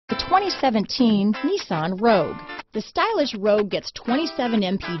2017 Nissan Rogue. The stylish Rogue gets 27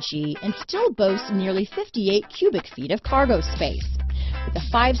 mpg and still boasts nearly 58 cubic feet of cargo space. With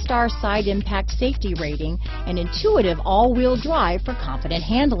a 5-star side impact safety rating and intuitive all-wheel drive for confident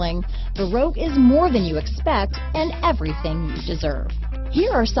handling, the Rogue is more than you expect and everything you deserve.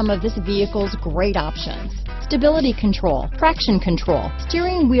 Here are some of this vehicle's great options: stability control, traction control,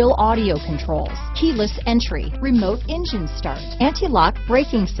 steering wheel audio controls, keyless entry, remote engine start, anti-lock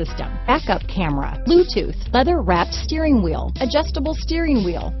braking system, backup camera, Bluetooth, leather-wrapped steering wheel, adjustable steering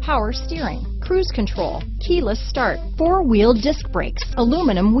wheel, power steering, cruise control, keyless start, 4-wheel disc brakes,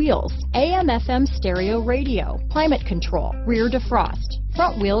 aluminum wheels, AM/FM stereo radio, climate control, rear defrost,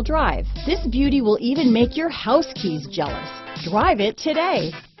 front-wheel drive. This beauty will even make your house keys jealous. Drive it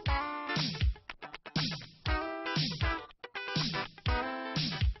today.